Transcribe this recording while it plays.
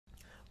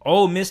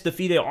Ole Miss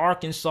defeated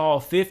Arkansas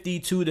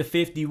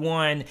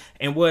 52-51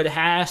 and what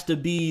has to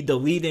be the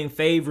leading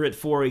favorite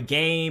for a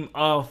game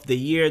of the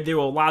year. There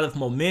were a lot of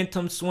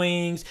momentum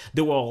swings.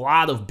 There were a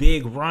lot of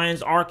big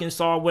runs.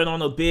 Arkansas went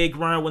on a big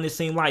run when it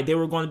seemed like they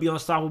were going to be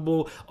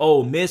unstoppable.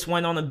 Ole Miss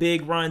went on a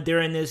big run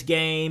during this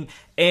game.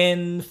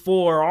 And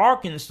for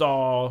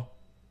Arkansas,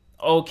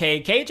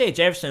 okay, KJ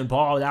Jefferson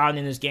balled out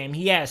in this game.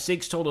 He had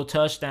 6 total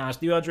touchdowns,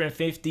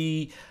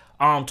 350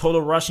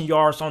 total rushing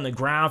yards on the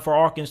ground for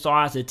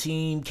Arkansas as a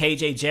team.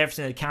 KJ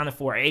Jefferson accounted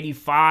for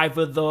 85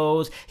 of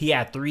those. He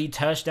had 3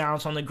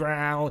 touchdowns on the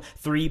ground,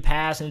 3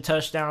 passing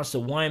touchdowns to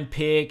 1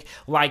 pick.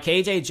 Like,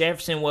 KJ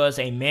Jefferson was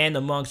a man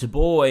amongst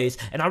boys,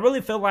 and I really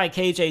feel like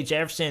KJ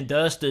Jefferson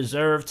does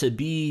deserve to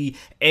be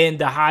in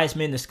the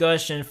Heisman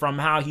discussion from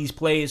how he's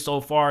played so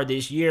far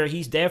this year.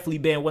 He's definitely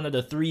been one of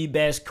the 3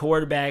 best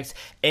quarterbacks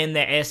in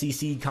the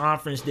SEC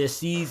conference this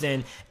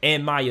season,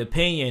 in my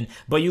opinion.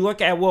 But you look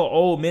at what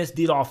Ole Miss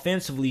did offensively,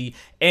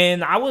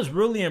 and I was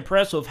really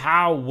impressed with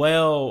how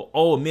well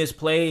Ole Miss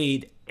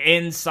played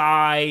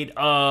inside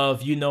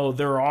of, you know,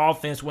 their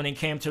offense when it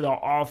came to the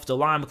off the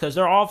line, because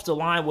their off the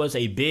line was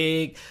a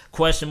big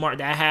question mark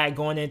that I had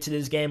going into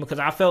this game, because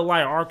I felt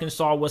like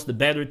Arkansas was the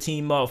better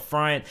team up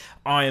front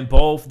on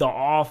both the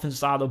offensive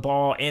side of the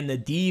ball and the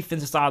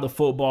defensive side of the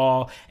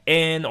football,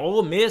 and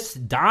Ole Miss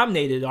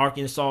dominated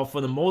Arkansas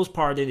for the most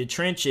part in the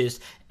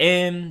trenches.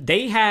 And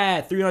they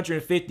had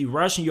 350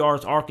 rushing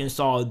yards,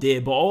 Arkansas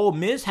did, but Ole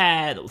Miss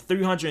had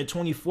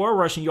 324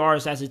 rushing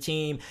yards as a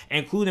team,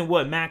 including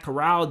what Matt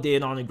Corral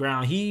did on the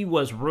ground. He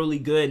was really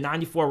good,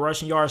 94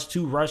 rushing yards,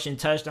 2 rushing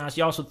touchdowns.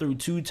 He also threw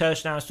 2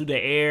 touchdowns through the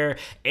air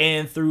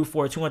and threw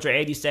for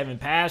 287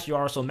 pass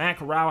yards. So Matt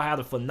Corral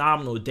had a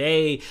phenomenal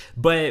day.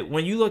 But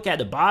when you look at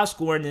the box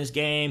score in this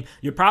game,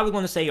 you're probably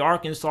going to say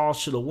Arkansas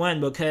should have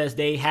won because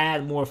they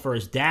had more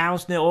first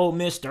downs than Ole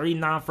Miss,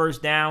 39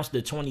 first downs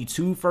to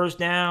 22 first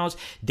downs.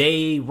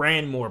 They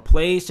ran more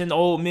plays than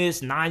Ole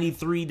Miss,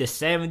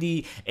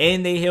 93-70,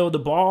 and they held the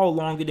ball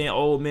longer than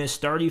Ole Miss,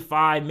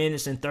 35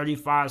 minutes and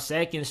 35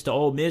 seconds to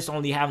Ole Miss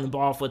only having the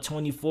ball for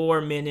 24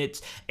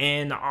 minutes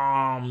and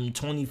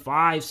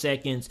 25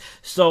 seconds.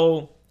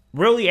 So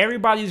really,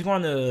 everybody's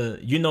going to,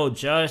 you know,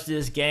 judge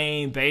this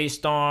game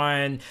based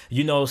on,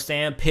 you know,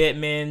 Sam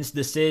Pittman's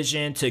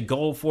decision to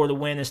go for the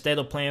win instead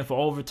of playing for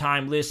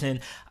overtime. Listen,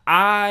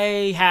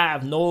 I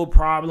have no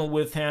problem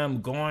with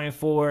him going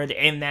forward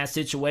in that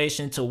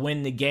situation to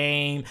win the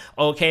game.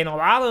 Okay, and a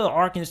lot of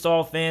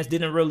Arkansas fans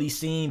didn't really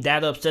seem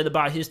that upset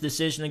about his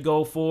decision to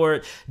go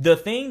forward. The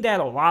thing that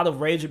a lot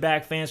of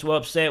Razorback fans were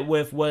upset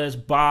with was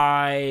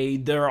by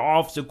their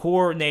offensive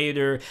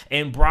coordinator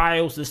and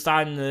Bryles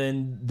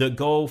deciding to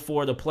go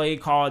for the play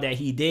call that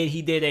he did.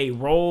 He did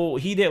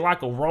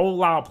like a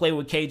rollout play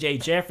with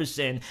KJ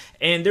Jefferson,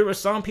 and there were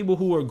some people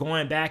who were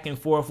going back and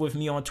forth with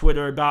me on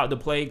Twitter about the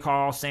play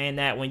call, saying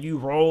that when you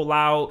roll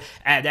out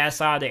at that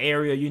side of the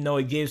area, you know,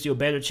 it gives you a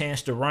better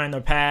chance to run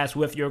or pass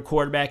with your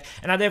quarterback.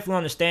 And I definitely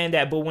understand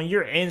that. But when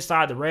you're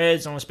inside the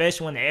red zone,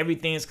 especially when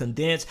everything's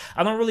condensed,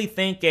 I don't really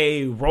think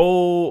a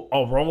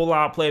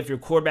rollout play if your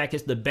quarterback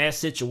is the best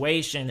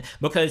situation,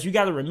 because you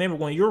got to remember,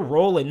 when you're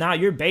rolling now,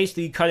 you're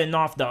basically cutting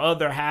off the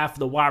other half of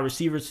the wide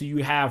receivers who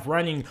you have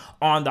running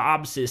on the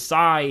opposite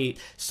side.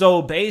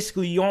 So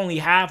basically, you only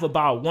have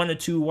about 1 or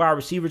 2 wide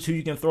receivers who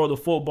you can throw the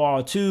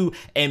football to,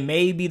 and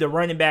maybe the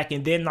running back,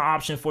 and then the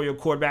option for your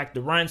quarterback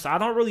to run. So I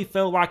don't really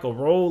feel like a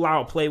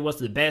rollout play was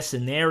the best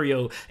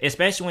scenario,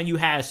 especially when you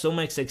had so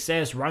much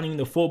success running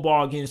the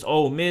football against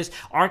Ole Miss.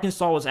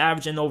 Arkansas was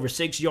averaging over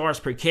 6 yards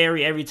per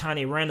carry every time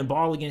they ran the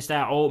ball against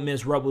that Ole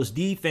Miss Rebels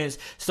defense.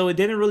 So it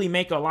didn't really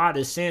make a lot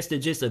of sense to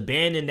just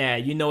abandon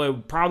that. You know,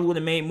 it probably would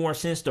have made more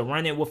sense to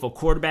run it with a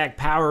quarterback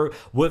power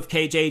with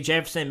KJ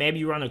Jefferson. Maybe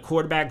you run a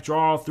quarterback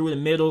draw through the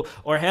middle,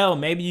 or hell,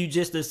 maybe you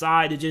just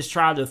decide to just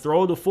try to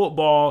throw the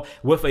football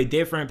with a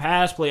different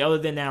pass play other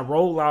than that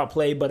rollout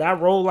play. But that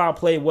rollout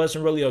play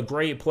wasn't really a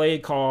great play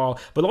call.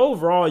 But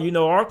overall, you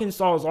know,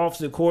 Arkansas's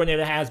offensive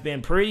coordinator has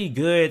been pretty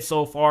good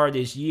so far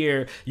this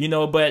year, you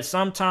know, but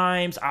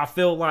sometimes I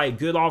feel like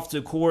good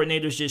offensive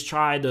coordinators just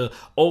try to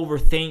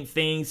overthink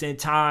things in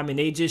time, and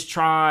they just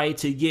try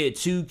to get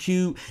too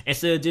cute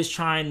instead of just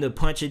trying to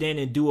punch it in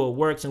and do what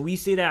works. And we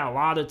see that a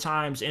lot of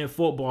times in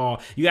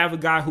football. You have a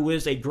guy who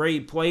is a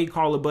great play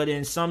caller, but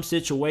in some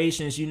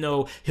situations, you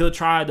know, he'll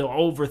try to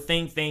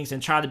overthink things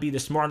and try to be the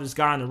smartest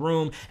guy in the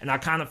room. And I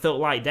kind of felt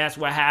like that's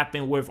what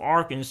happened with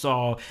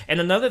Arkansas. And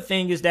another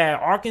thing is that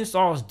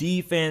Arkansas's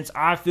defense,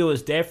 I feel,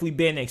 has definitely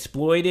been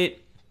exploited.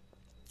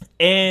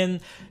 And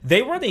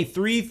they run a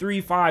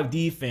 3-3-5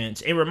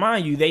 defense. And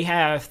remind you, they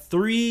have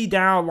 3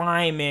 down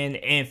linemen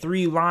and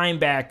 3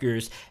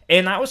 linebackers.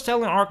 And I was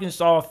telling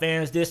Arkansas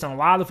fans this, and a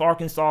lot of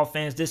Arkansas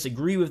fans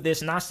disagree with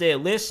this. And I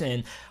said,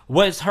 listen,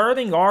 what's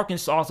hurting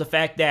Arkansas is the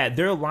fact that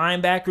their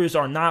linebackers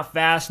are not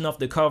fast enough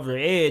to cover the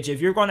edge. If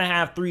you're going to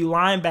have 3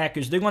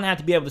 linebackers, they're going to have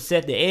to be able to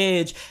set the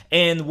edge.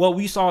 And what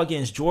we saw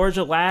against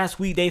Georgia last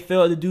week, they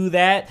failed to do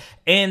that.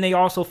 And they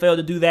also failed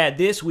to do that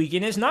this week.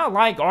 And it's not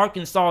like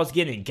Arkansas is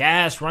getting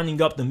gas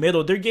running up the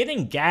middle. They're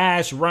getting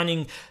gas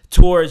running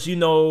towards, you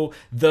know,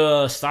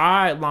 the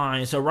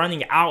sidelines, so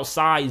running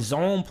outside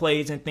zone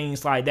plays and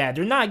things like that.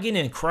 They're not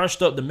getting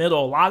crushed up the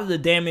middle. A lot of the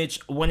damage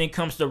when it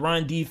comes to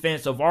run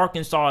defense of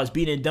Arkansas is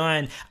being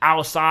done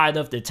outside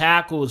of the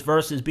tackles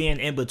versus being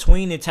in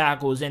between the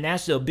tackles, and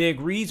that's a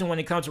big reason when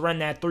it comes to running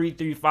that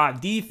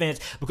 3-3-5 defense,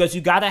 because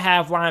you got to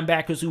have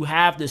linebackers who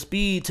have the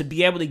speed to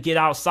be able to get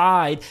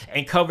outside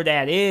and cover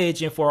that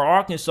edge. And for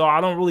Arkansas,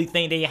 I don't really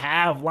think they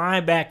have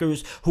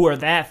linebackers who are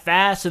that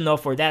fast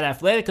enough or that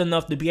athletic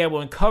enough to be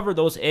able to cover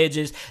those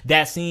edges.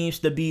 That seems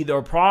to be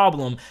their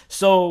problem.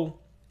 So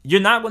you're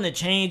not going to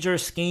change your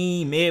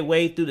scheme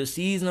midway through the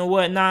season or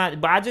whatnot,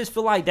 but I just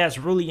feel like that's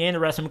really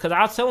interesting, because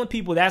I was telling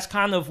people that's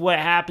kind of what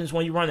happens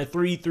when you run a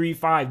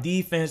 3-3-5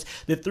 defense.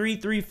 The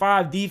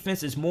 3-3-5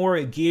 defense is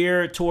more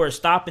geared towards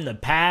stopping the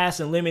pass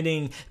and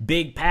limiting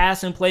big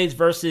passing plays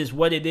versus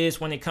what it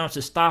is when it comes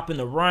to stopping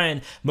the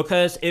run,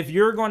 because if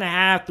you're going to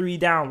have 3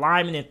 down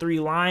linemen and 3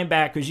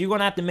 linebackers, you're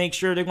going to have to make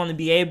sure they're going to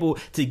be able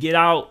to get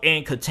out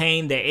and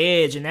contain the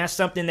edge, and that's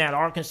something that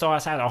Arkansas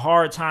has had a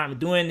hard time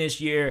doing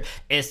this year,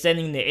 is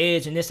setting the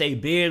edge, and it's a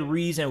big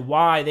reason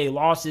why they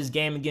lost this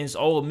game against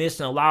Ole Miss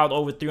and allowed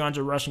over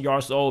 300 rushing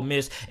yards to Ole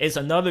Miss. It's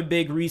another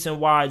big reason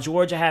why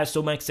Georgia has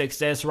so much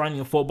success running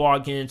the football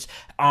against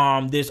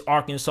this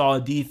Arkansas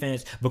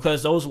defense,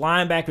 because those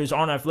linebackers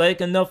aren't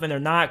athletic enough and they're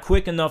not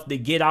quick enough to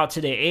get out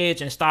to the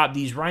edge and stop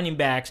these running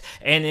backs.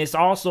 And it's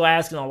also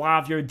asking a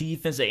lot of your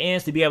defensive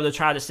ends to be able to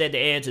try to set the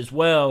edge as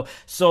well.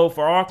 So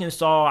for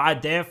Arkansas, I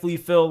definitely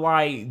feel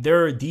like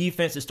their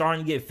defense is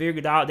starting to get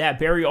figured out, that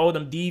Barry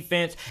Odom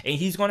defense, and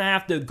he's going to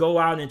have to go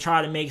out and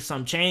try to make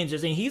some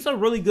changes. And he's a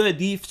really good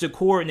defensive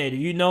coordinator.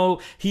 You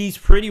know, he's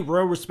pretty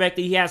well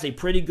respected. He has a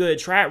pretty good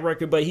track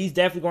record, but he's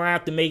definitely going to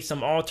have to make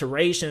some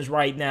alterations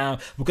right now,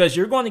 because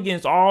you're going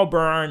against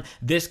Auburn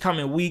this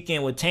coming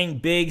weekend with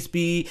Tank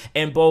Bigsby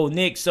and Bo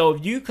Nix. So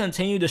if you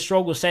continue to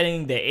struggle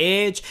setting the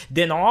edge,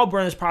 then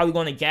Auburn is probably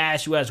going to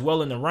gas you as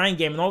well in the run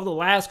game. And over the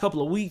last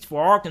couple of weeks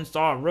for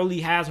Arkansas, it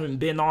really hasn't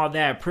been all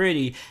that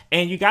pretty.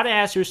 And you got to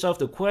ask yourself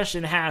the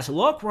question, has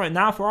luck run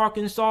out for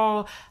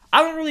Arkansas?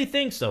 I don't really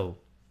think so.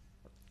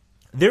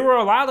 There were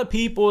a lot of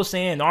people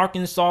saying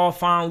Arkansas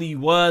finally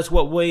was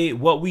what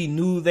we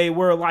knew they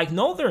were. Like,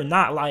 no, they're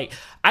not. Like,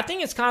 I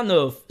think it's kind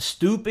of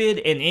stupid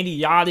and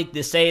idiotic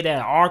to say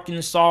that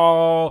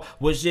Arkansas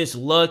was just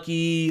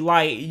lucky.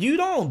 Like, you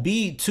don't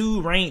beat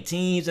 2 ranked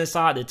teams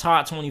inside the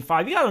top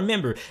 25. You got to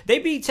remember, they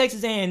beat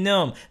Texas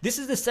A&M. This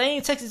is the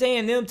same Texas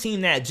A&M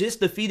team that just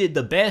defeated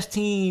the best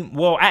team,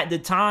 well, at the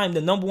time, the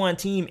 #1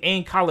 team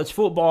in college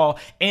football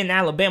in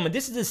Alabama.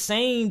 This is the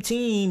same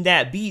team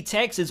that beat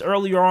Texas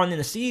earlier on in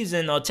the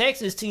season. A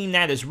Texas team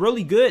that is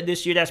really good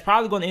this year, that's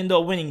probably going to end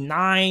up winning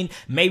 9,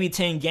 maybe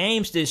 10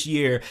 games this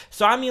year.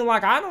 So, I mean,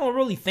 like, I don't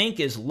really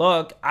think it's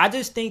luck. I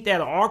just think that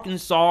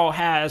Arkansas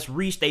has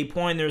reached a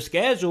point in their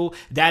schedule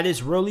that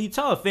is really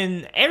tough.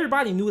 And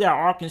everybody knew that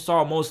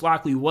Arkansas most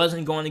likely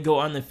wasn't going to go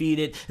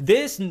undefeated.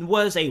 This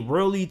was a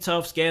really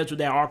tough schedule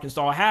that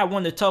Arkansas had,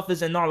 one of the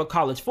toughest in all of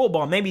college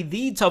football, maybe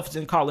the toughest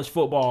in college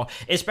football,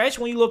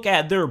 especially when you look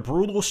at their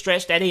brutal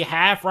stretch that they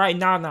have right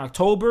now in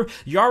October.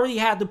 You already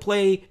had to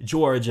play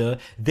Georgia.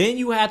 Then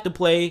you have to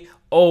play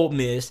Ole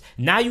Miss.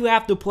 Now you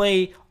have to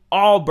play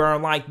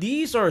Auburn. Like,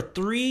 these are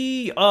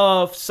 3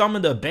 of some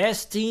of the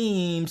best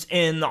teams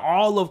in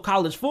all of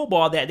college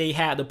football that they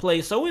had to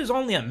play. So it was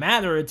only a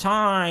matter of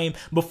time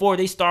before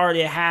they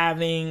started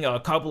having a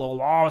couple of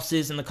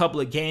losses and a couple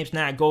of games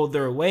not go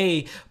their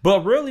way.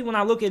 But really, when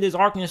I look at this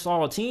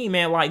Arkansas team,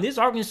 man, like, this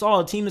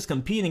Arkansas team is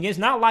competing. It's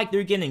not like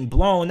they're getting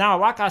blown. Now,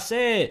 like I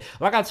said,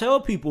 like I tell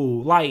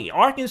people, like,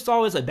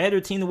 Arkansas is a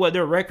better team than what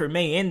their record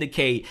may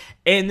indicate.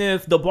 And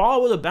if the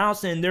ball would have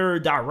bounced in their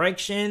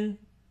direction,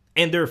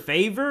 in their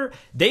favor,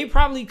 they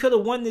probably could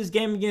have won this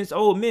game against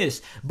Ole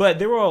Miss. But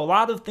there were a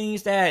lot of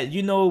things that,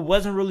 you know,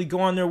 wasn't really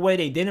going their way.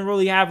 They didn't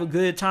really have a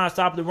good time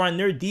stopping the run.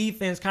 Their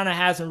defense kind of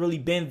hasn't really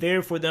been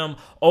there for them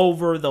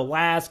over the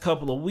last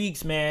couple of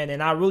weeks, man.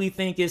 And I really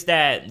think it's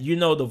that, you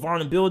know, the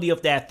vulnerability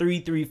of that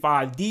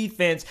 3-3-5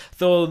 defense.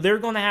 So they're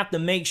going to have to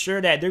make sure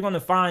that they're going to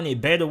find a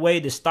better way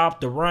to stop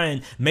the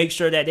run, make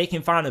sure that they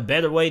can find a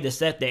better way to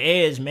set the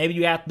edge. Maybe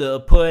you have to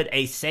put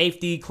a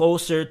safety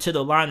closer to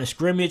the line of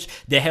scrimmage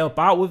to help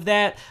out with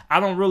that.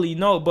 I don't really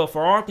know. But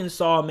for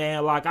Arkansas,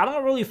 man, like, I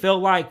don't really feel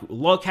like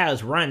luck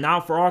has run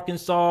out for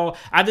Arkansas.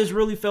 I just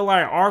really feel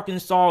like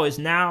Arkansas is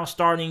now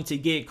starting to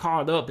get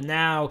caught up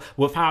now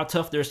with how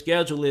tough their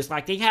schedule is.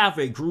 Like, they have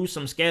a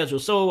gruesome schedule.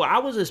 So I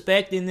was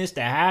expecting this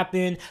to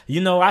happen.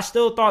 You know, I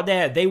still thought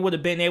that they would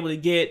have been able to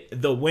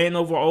get the win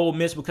over Ole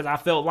Miss because I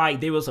felt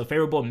like there was a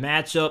favorable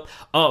matchup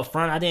up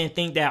front. I didn't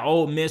think that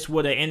Ole Miss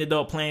would have ended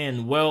up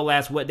playing well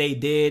as what they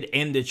did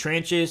in the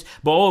trenches.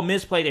 But Ole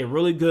Miss played a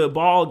really good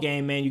ball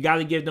game, man. man. You got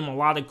to give them a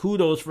lot of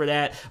kudos for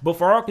that. But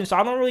for Arkansas,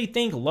 I don't really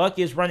think luck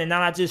is running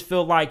out. I just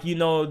feel like,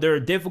 their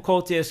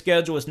difficulty of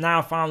schedule is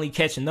now finally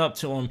catching up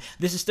to them.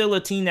 This is still a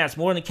team that's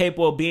more than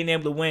capable of being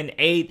able to win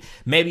 8,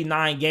 maybe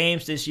 9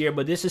 games this year,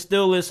 but this is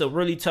still a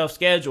really tough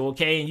schedule,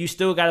 okay? And you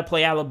still got to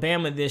play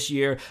Alabama this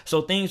year,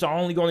 so things are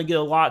only going to get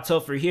a lot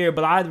tougher here.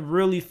 But I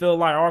really feel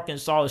like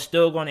Arkansas is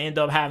still going to end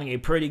up having a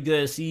pretty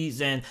good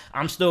season.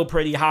 I'm still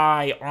pretty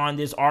high on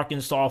this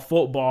Arkansas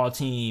football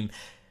team.